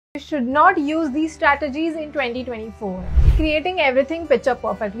You should not use these strategies in 2024. Creating everything picture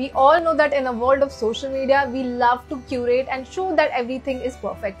perfect. We all know that in a world of social media, we love to curate and show that everything is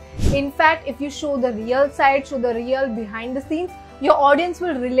perfect. In fact, if you show the real side, show the real behind the scenes, your audience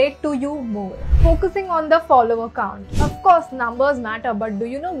will relate to you more. Focusing on the follower count. Of course, numbers matter, but do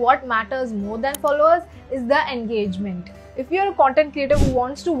you know what matters more than followers? Is the engagement. If you're a content creator who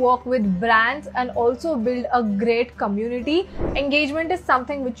wants to work with brands and also build a great community, engagement is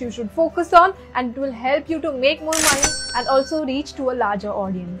something which you should focus on, and it will help you to make more money and also reach to a larger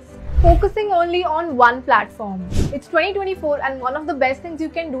audience. Focusing only on one platform. It's 2024 and one of the best things you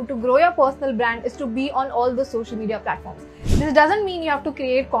can do to grow your personal brand is to be on all the social media platforms. This doesn't mean you have to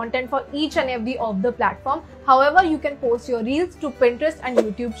create content for each and every of the platform. However, you can post your reels to Pinterest and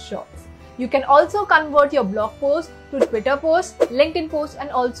YouTube Shorts. You can also convert your blog posts to Twitter posts, LinkedIn posts,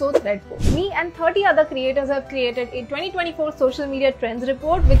 and also Thread posts. Me and 30 other creators have created a 2024 social media trends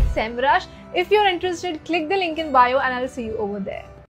report with SEMrush. If you're interested, click the link in bio and I'll see you over there.